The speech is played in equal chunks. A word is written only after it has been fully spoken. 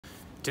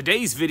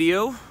Today's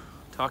video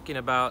talking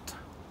about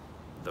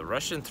the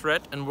Russian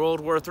threat in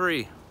World War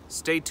III.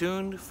 Stay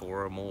tuned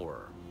for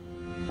more.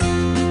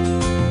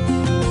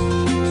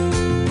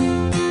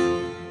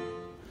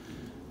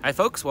 Hi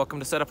folks, welcome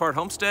to Set Apart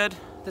Homestead.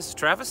 This is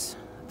Travis,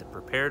 the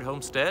Prepared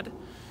Homestead,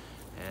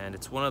 and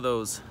it's one of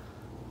those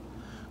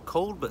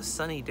cold but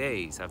sunny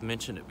days. I've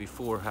mentioned it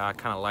before how I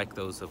kind of like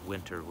those of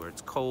winter where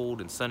it's cold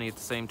and sunny at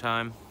the same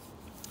time.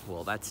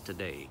 Well, that's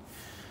today.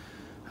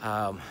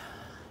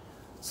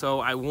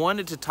 So I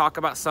wanted to talk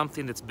about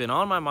something that's been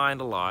on my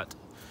mind a lot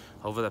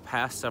over the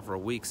past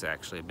several weeks.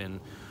 Actually, I've been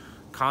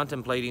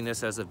contemplating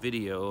this as a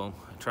video,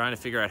 trying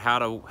to figure out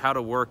how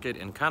to work it,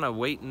 and kind of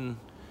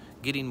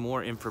getting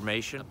more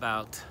information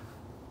about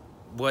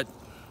what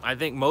I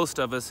think most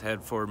of us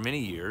had for many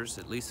years,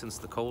 at least since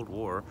the Cold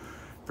War,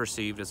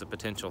 perceived as a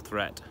potential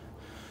threat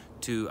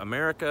to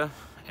America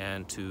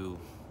and to,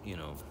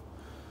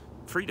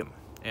 freedom,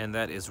 and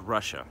that is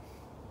Russia.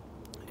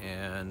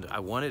 And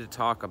I wanted to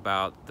talk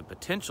about the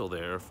potential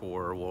there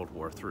for World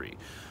War III,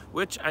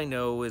 which I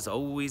know is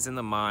always in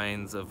the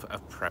minds of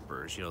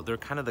preppers. They're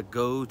kind of the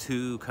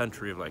go-to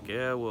country of like,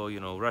 yeah,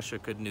 well, Russia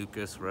could nuke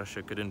us,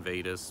 Russia could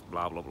invade us,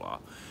 blah, blah, blah.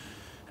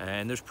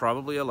 And there's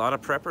probably a lot of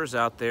preppers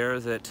out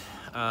there that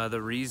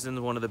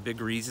one of the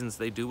big reasons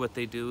they do what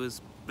they do is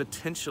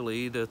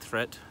potentially the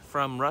threat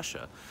from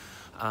Russia.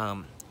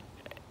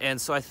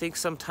 And so I think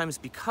sometimes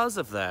because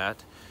of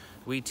that,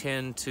 we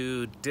tend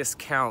to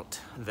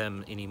discount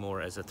them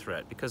anymore as a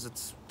threat because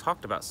it's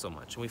talked about so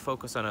much and we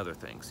focus on other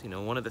things.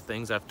 One of the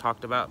things I've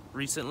talked about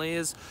recently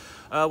is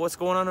what's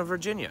going on in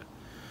Virginia.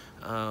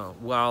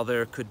 While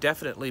there could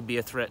definitely be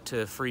a threat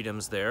to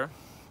freedoms there,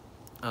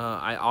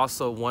 I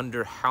also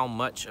wonder how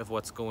much of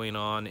what's going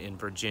on in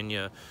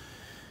Virginia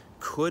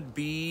could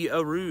be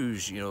a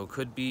ruse,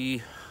 could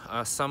be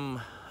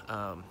some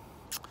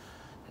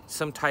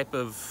type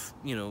of,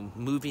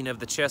 moving of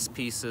the chess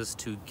pieces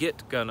to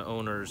get gun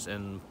owners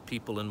and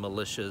people in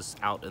militias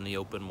out in the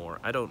open more.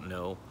 I don't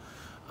know,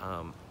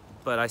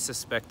 but I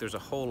suspect there's a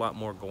whole lot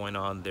more going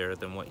on there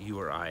than what you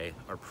or I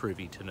are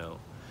privy to know.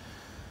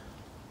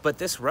 But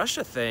this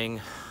Russia thing,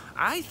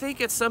 I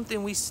think it's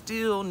something we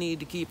still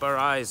need to keep our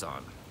eyes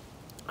on.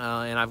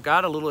 And I've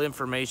got a little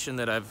information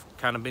that I've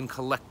kind of been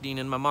collecting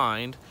in my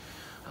mind.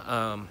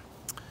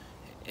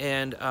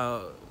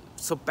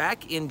 So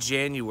back in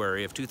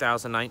January of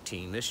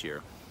 2019, this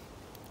year,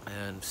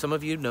 and some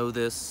of you know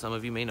this, some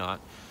of you may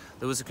not,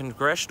 there was a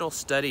congressional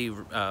study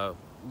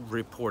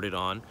reported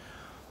on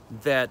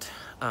that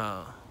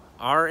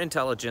our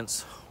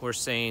intelligence were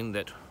saying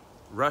that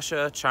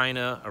Russia,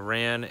 China,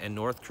 Iran, and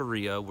North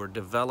Korea were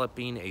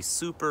developing a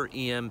super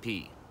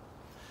EMP.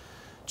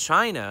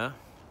 China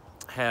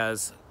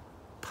has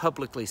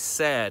publicly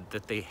said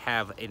that they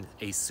have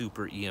a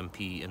super EMP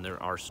in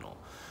their arsenal.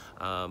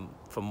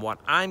 From what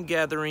I'm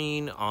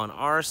gathering on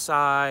our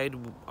side,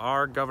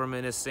 our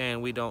government is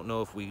saying we don't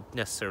know if we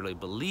necessarily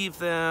believe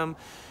them.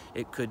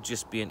 It could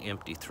just be an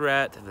empty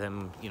threat,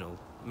 them,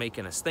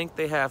 making us think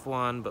they have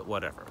one, but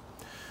whatever.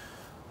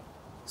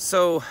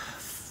 So,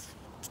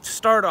 to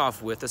start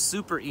off with, a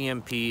super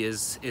EMP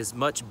is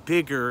much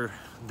bigger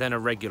than a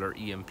regular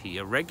EMP.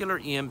 A regular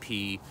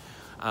EMP,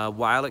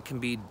 while it can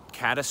be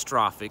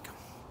catastrophic,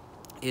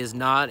 is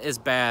not as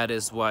bad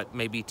as what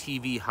maybe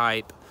TV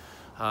hype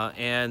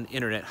and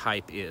internet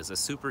hype is. A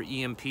super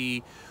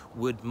EMP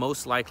would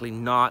most likely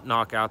not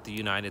knock out the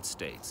United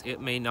States.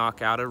 It may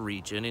knock out a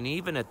region, and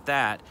even at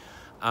that,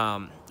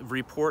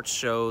 reports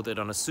show that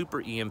on a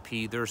super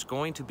EMP, there's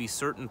going to be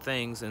certain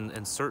things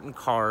and certain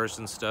cars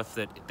and stuff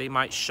that they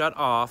might shut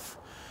off,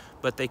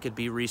 but they could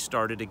be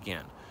restarted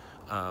again.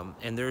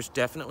 And there's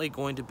definitely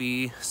going to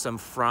be some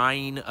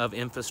frying of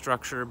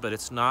infrastructure, but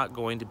it's not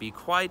going to be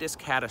quite as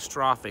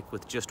catastrophic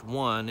with just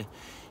one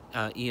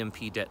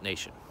EMP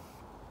detonation.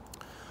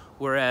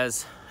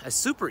 Whereas a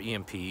super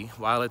EMP,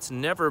 while it's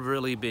never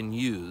really been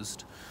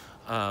used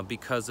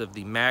because of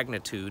the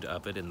magnitude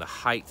of it and the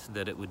height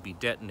that it would be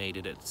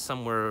detonated at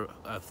somewhere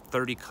of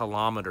 30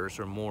 kilometers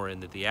or more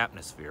into the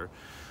atmosphere,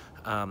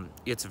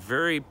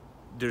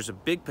 there's a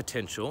big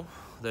potential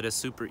that a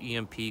super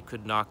EMP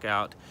could knock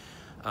out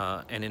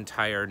an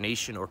entire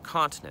nation or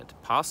continent,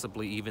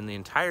 possibly even the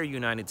entire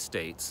United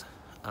States,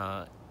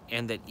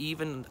 and that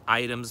even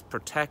items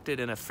protected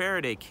in a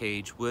Faraday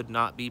cage would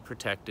not be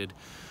protected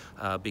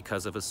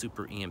because of a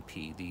super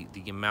EMP.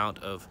 The amount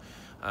of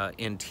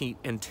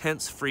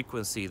intense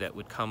frequency that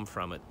would come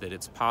from it, that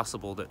it's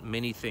possible that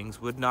many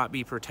things would not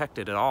be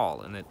protected at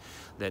all, and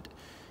that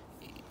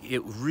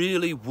it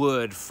really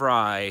would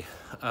fry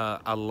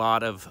a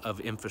lot of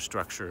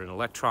infrastructure and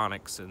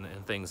electronics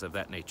and things of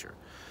that nature.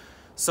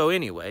 So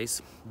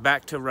anyways,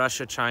 back to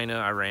Russia, China,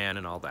 Iran,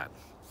 and all that.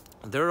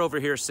 They're over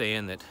here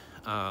saying that,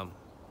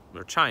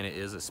 or China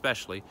is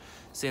especially,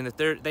 saying that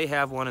they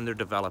have one and they're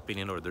developing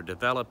it, or they're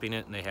developing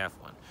it and they have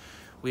one.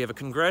 We have a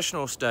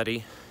congressional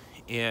study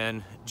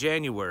in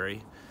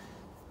January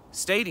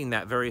stating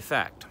that very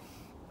fact.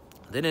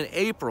 Then in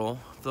April,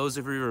 those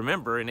of you who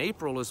remember, in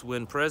April is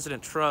when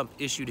President Trump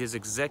issued his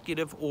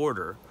executive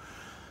order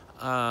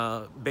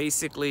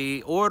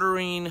basically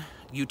ordering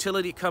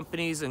utility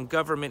companies and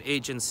government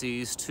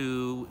agencies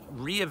to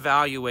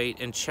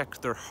reevaluate and check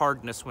their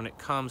hardness when it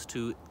comes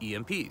to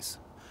EMPs.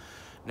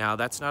 Now,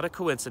 that's not a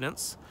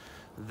coincidence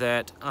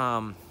that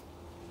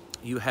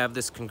you have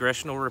this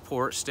congressional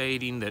report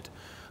stating that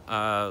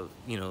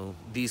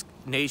these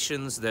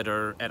nations that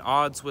are at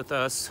odds with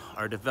us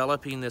are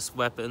developing this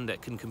weapon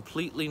that can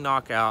completely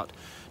knock out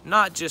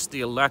not just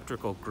the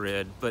electrical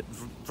grid, but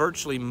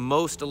virtually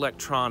most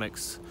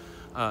electronics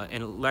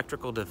and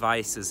electrical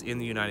devices in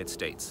the United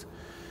States.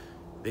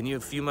 Then a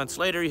few months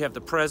later, you have the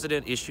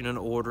president issuing an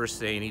order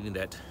saying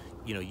that,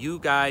 you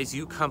guys,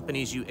 you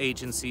companies, you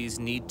agencies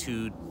need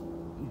to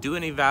do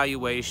an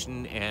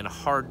evaluation and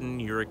harden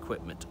your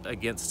equipment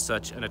against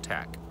such an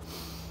attack.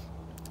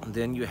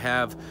 Then you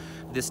have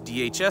this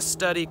DHS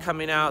study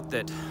coming out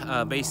that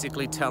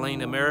basically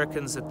telling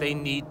Americans that they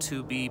need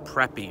to be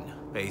prepping.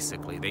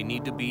 Basically, they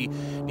need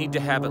to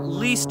have at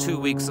least 2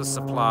 weeks of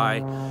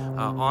supply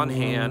on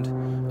hand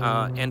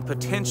and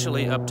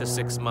potentially up to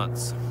 6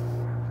 months.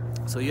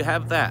 So you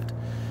have that.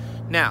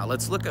 Now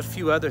let's look at a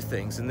few other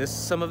things, and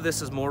some of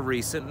this is more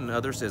recent and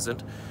others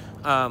isn't.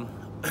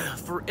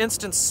 For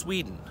instance,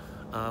 Sweden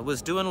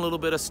was doing a little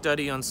bit of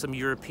study on some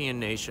European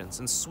nations,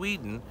 and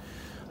Sweden,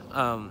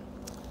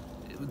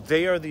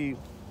 they are the,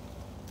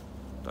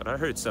 thought I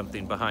heard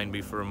something behind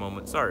me for a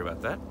moment, sorry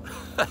about that.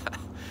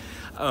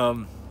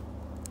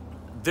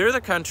 They're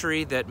the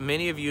country that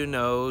many of you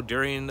know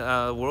during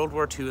World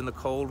War II and the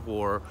Cold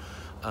War,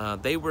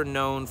 they were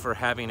known for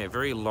having a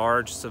very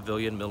large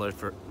civilian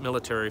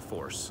military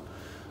force.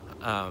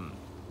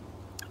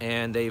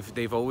 And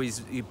they've always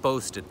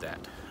boasted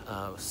that.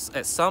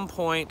 At some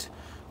point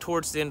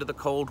towards the end of the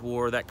Cold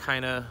War, that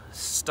kind of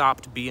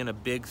stopped being a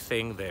big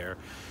thing there.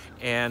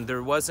 And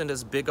there wasn't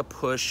as big a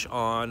push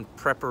on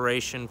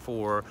preparation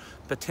for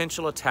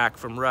potential attack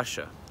from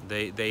Russia.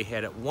 They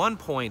had at one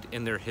point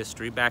in their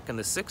history, back in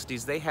the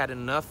 60s, they had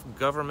enough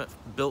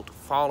government-built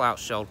fallout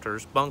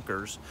shelters,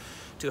 bunkers,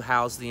 to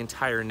house the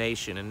entire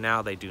nation, and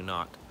now they do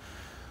not.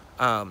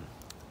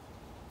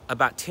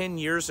 About 10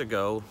 years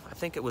ago, I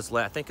think it was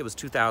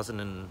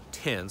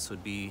 2010, so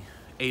it'd be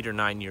 8 or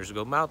 9 years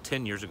ago, about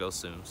 10 years ago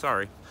soon,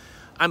 sorry.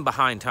 I'm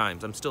behind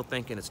times, I'm still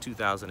thinking it's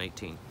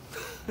 2018.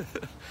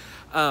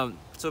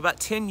 So about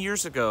 10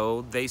 years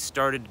ago, they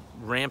started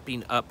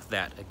ramping up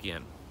that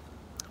again.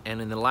 And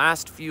in the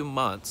last few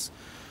months,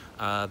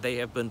 they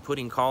have been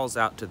putting calls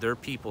out to their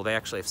people. They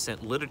actually have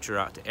sent literature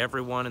out to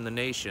everyone in the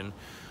nation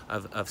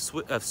of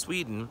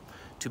Sweden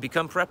to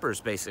become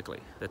preppers, basically,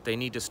 that they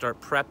need to start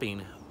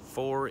prepping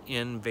for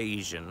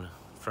invasion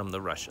from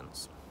the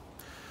Russians.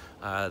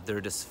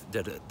 The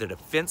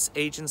defense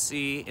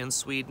agency in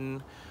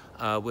Sweden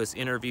was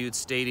interviewed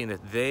stating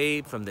that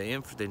they, from the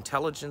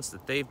intelligence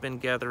that they've been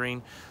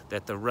gathering,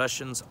 that the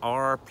Russians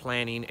are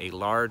planning a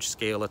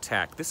large-scale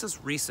attack. This is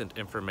recent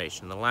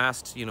information, the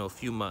last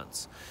few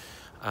months.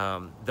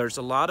 There's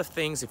a lot of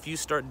things, if you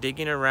start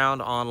digging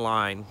around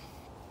online,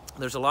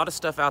 there's a lot of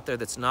stuff out there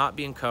that's not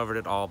being covered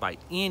at all by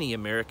any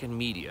American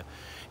media.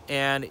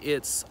 And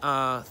it's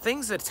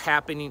things that's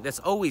happening, that's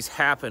always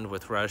happened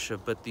with Russia,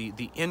 but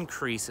the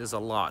increase is a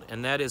lot.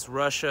 And that is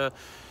Russia,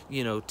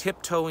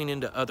 tiptoeing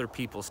into other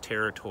people's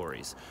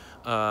territories.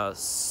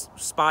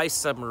 Spy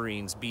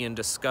submarines being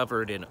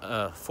discovered in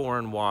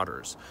foreign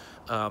waters.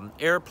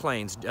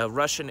 Airplanes,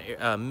 Russian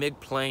MiG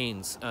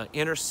planes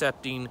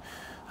intercepting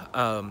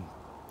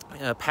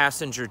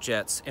passenger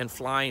jets and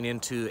flying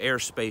into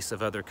airspace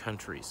of other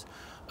countries.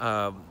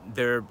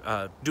 They're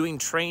doing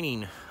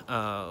training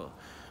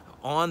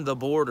on the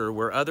border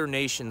where other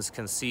nations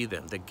can see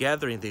them.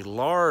 The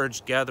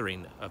large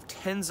gathering of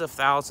tens of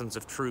thousands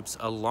of troops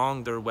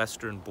along their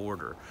western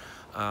border.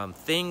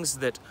 Things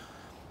that,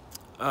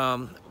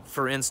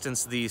 for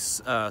instance, the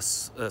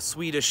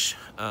Swedish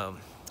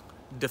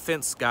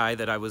defense guy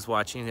that I was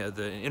watching,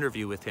 the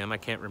interview with him, I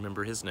can't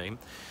remember his name,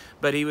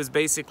 but he was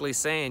basically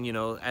saying,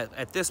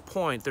 at this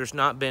point, there's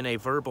not been a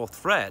verbal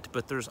threat,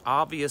 but there's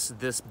obvious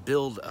this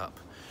build-up.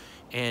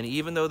 And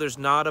even though there's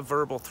not a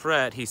verbal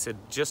threat, he said,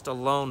 just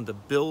alone the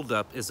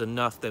buildup is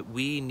enough that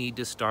we need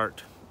to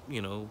start,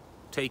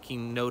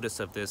 taking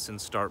notice of this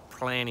and start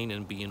planning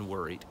and being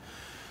worried.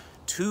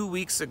 2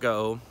 weeks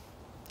ago,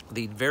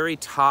 the very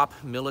top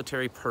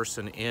military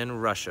person in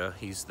Russia,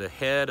 he's the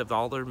head of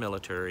all their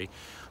military,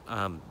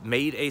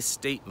 made a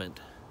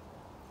statement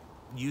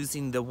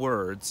using the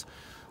words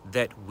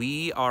that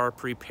we are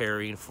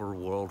preparing for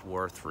World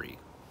War III.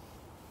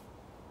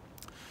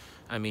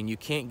 I mean, you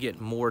can't get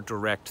more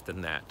direct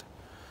than that.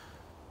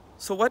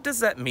 So what does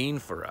that mean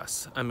for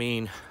us? I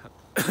mean,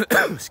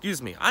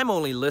 excuse me, I'm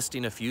only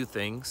listing a few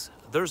things.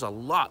 There's a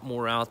lot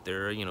more out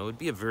there. It'd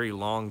be a very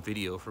long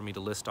video for me to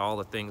list all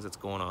the things that's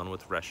going on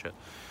with Russia.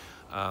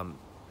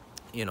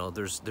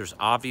 There's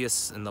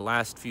obvious in the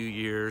last few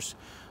years,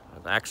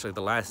 actually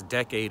the last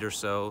decade or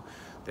so,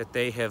 that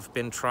they have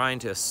been trying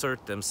to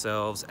assert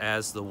themselves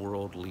as the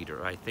world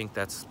leader. I think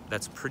that's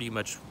pretty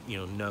much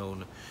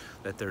known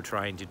that they're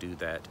trying to do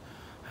that.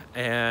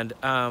 And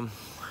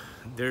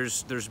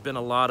there's been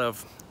a lot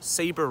of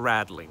saber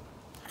rattling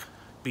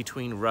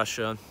between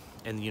Russia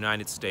and the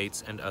United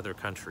States and other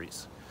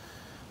countries.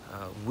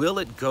 Will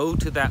it go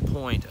to that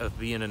point of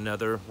being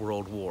another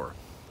world war?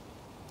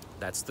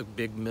 That's the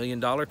big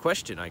million-dollar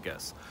question, I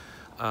guess.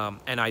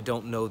 And I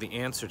don't know the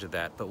answer to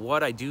that. But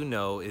what I do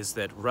know is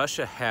that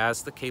Russia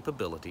has the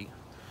capability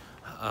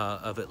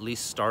of at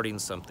least starting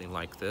something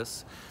like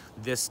this.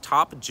 This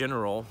top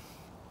general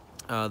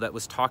that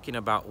was talking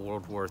about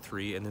World War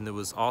III, and then there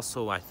was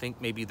also, I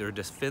think maybe their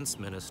defense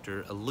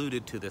minister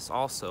alluded to this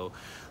also,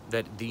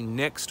 that the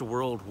next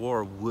world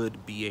war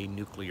would be a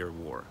nuclear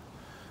war.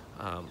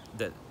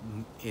 That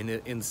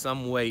in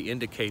some way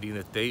indicating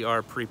that they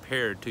are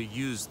prepared to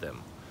use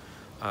them.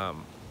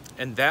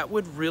 And that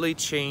would really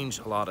change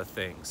a lot of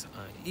things.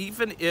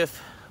 Even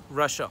if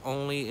Russia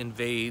only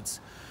invades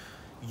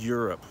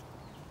Europe,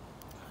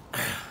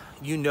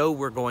 you know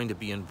we're going to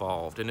be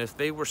involved. And if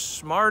they were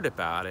smart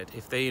about it,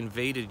 if they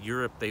invaded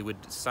Europe, they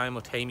would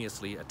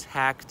simultaneously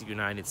attack the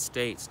United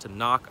States to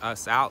knock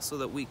us out so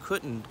that we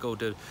couldn't go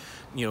to,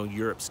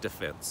 Europe's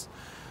defense.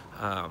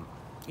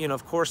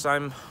 Of course,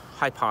 I'm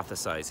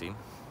hypothesizing.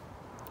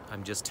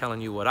 I'm just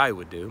telling you what I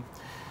would do.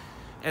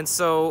 And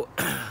so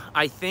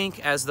I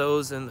think as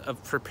those in a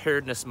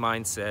preparedness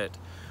mindset,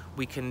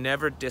 we can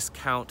never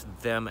discount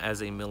them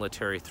as a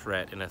military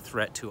threat and a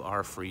threat to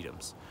our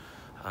freedoms.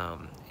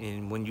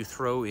 And when you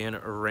throw in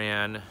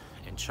Iran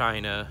and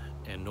China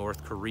and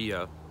North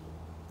Korea,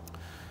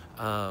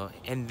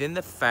 and then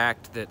the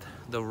fact that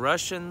the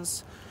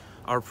Russians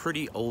are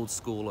pretty old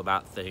school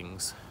about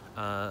things.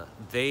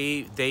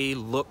 They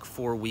look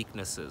for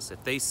weaknesses.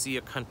 If they see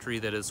a country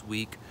that is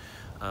weak,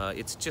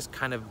 it's just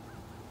kind of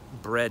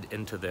bred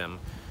into them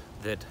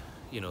that,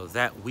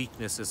 that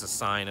weakness is a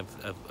sign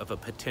of a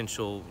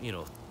potential,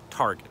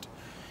 target.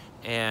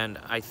 And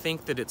I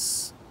think that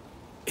it's,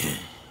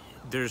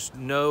 there's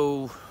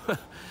no,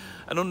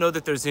 I don't know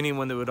that there's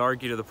anyone that would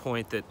argue to the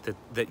point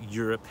that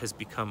Europe has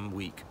become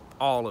weak.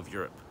 All of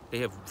Europe, they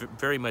have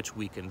very much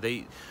weakened.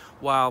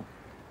 While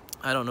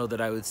I don't know that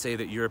I would say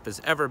that Europe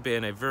has ever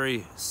been a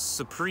very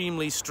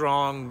supremely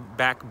strong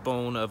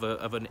backbone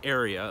of an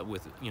area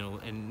with,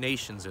 and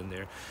nations in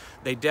there.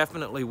 They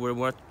definitely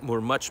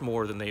were much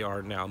more than they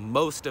are now.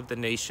 Most of the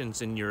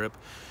nations in Europe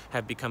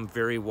have become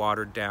very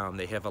watered down.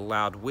 They have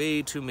allowed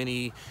way too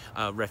many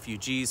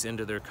refugees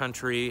into their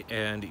country,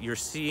 and you're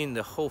seeing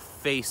the whole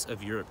face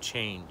of Europe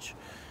change.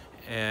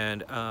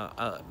 And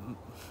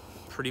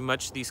pretty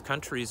much these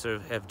countries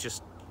have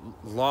just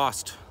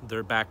lost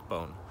their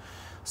backbone.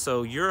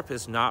 So Europe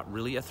is not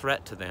really a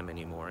threat to them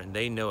anymore, and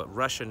they know it.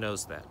 Russia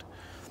knows that.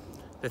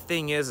 The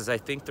thing is I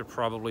think they're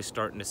probably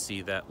starting to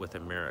see that with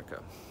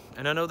America.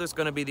 And I know there's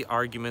going to be the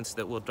arguments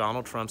that, well,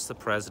 Donald Trump's the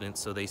president,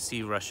 so they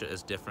see Russia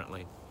as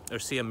differently, or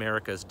see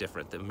America as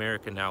different. That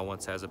America now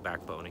once has a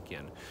backbone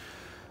again.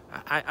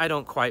 I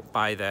don't quite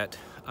buy that.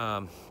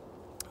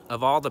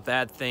 Of all the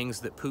bad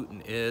things that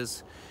Putin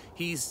is,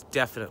 he's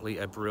definitely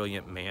a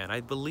brilliant man. I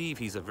believe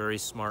he's a very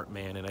smart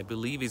man, and I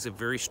believe he's a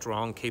very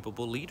strong,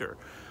 capable leader.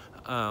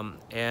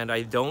 And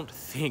I don't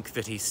think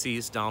that he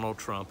sees Donald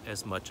Trump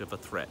as much of a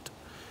threat.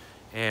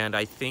 And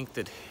I think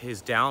that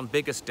his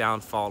biggest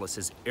downfall is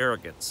his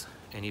arrogance.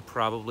 And he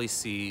probably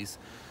sees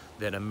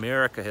that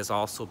America has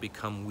also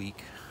become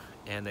weak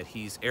and that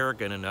he's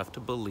arrogant enough to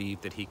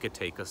believe that he could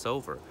take us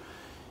over.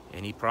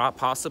 And he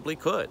possibly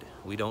could.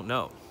 We don't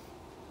know.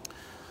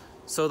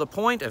 So the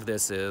point of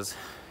this is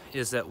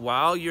that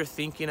while you're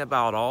thinking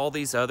about all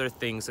these other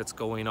things that's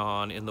going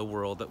on in the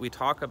world that we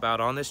talk about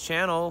on this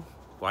channel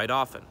quite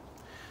often,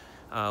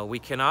 we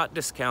cannot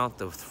discount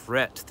the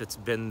threat that's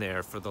been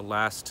there for the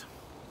last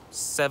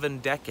 7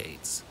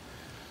 decades,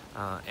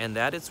 and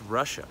that is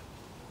Russia.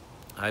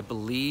 I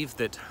believe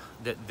that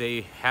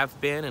they have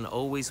been and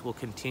always will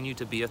continue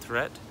to be a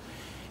threat,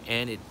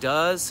 and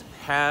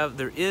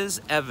there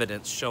is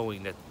evidence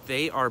showing that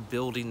they are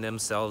building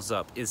themselves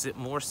up. Is it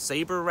more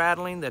saber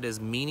rattling that is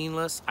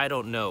meaningless? I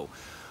don't know,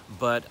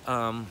 but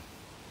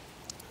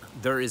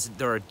there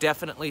are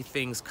definitely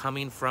things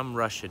coming from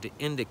Russia to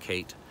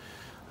indicate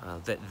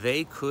that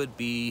they could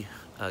be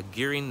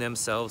gearing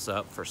themselves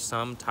up for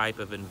some type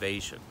of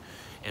invasion.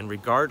 And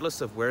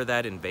regardless of where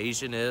that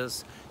invasion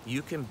is,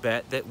 you can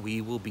bet that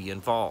we will be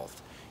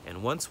involved.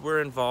 And once we're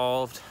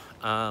involved,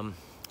 I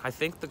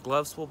think the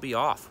gloves will be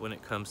off when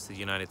it comes to the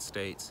United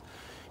States.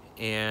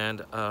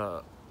 And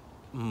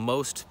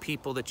most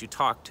people that you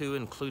talk to,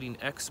 including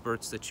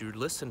experts that you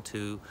listen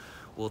to,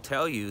 will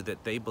tell you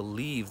that they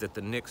believe that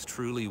the next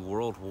truly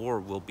world war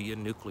will be a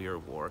nuclear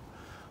war,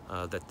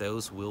 that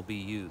those will be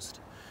used.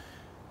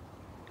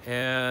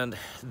 And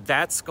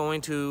that's going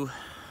to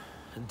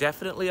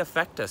definitely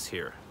affect us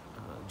here.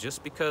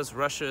 Just because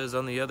Russia is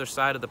on the other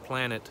side of the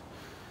planet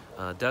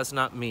does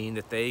not mean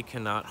that they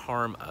cannot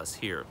harm us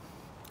here,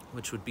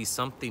 which would be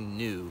something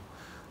new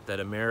that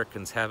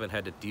Americans haven't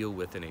had to deal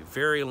with in a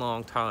very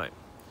long time.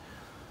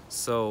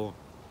 So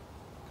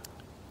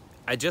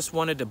I just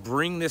wanted to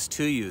bring this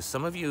to you.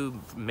 Some of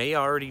you may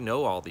already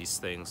know all these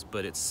things,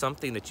 but it's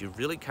something that you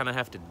really kind of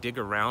have to dig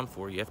around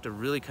for. You have to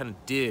really kind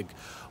of dig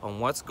on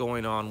what's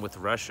going on with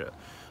Russia.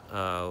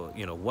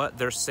 you know, what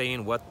they're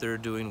saying, what they're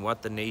doing,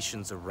 what the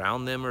nations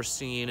around them are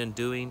seeing and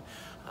doing,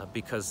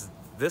 because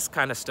this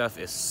kind of stuff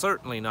is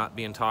certainly not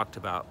being talked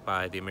about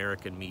by the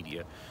American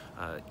media.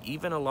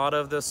 Even a lot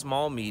of the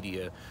small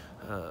media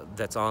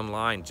that's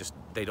online, just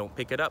they don't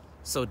pick it up.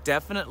 So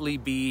definitely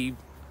be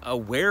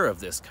aware of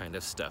this kind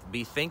of stuff.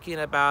 Be thinking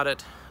about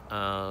it,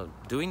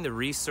 doing the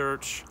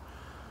research.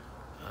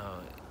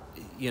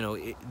 You know,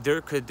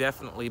 there could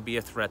definitely be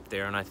a threat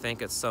there, and I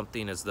think it's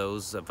something as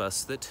those of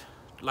us that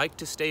like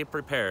to stay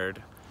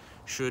prepared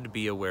should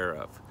be aware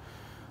of,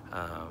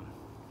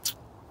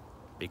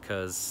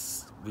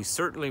 because we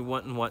certainly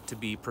wouldn't want to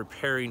be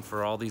preparing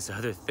for all these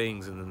other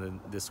things, and then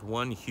this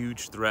one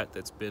huge threat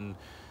that's been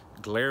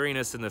glaring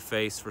us in the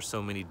face for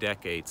so many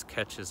decades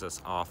catches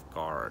us off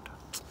guard.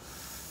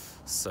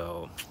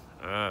 So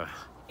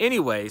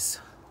anyways,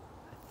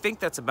 I think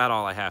that's about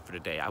all I have for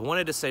today. I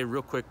wanted to say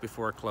real quick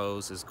before I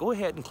close is go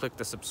ahead and click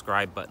the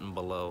subscribe button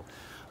below.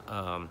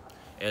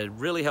 It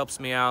really helps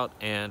me out,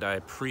 and I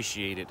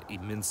appreciate it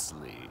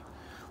immensely.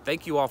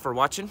 Thank you all for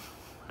watching,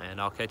 and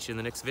I'll catch you in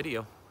the next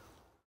video.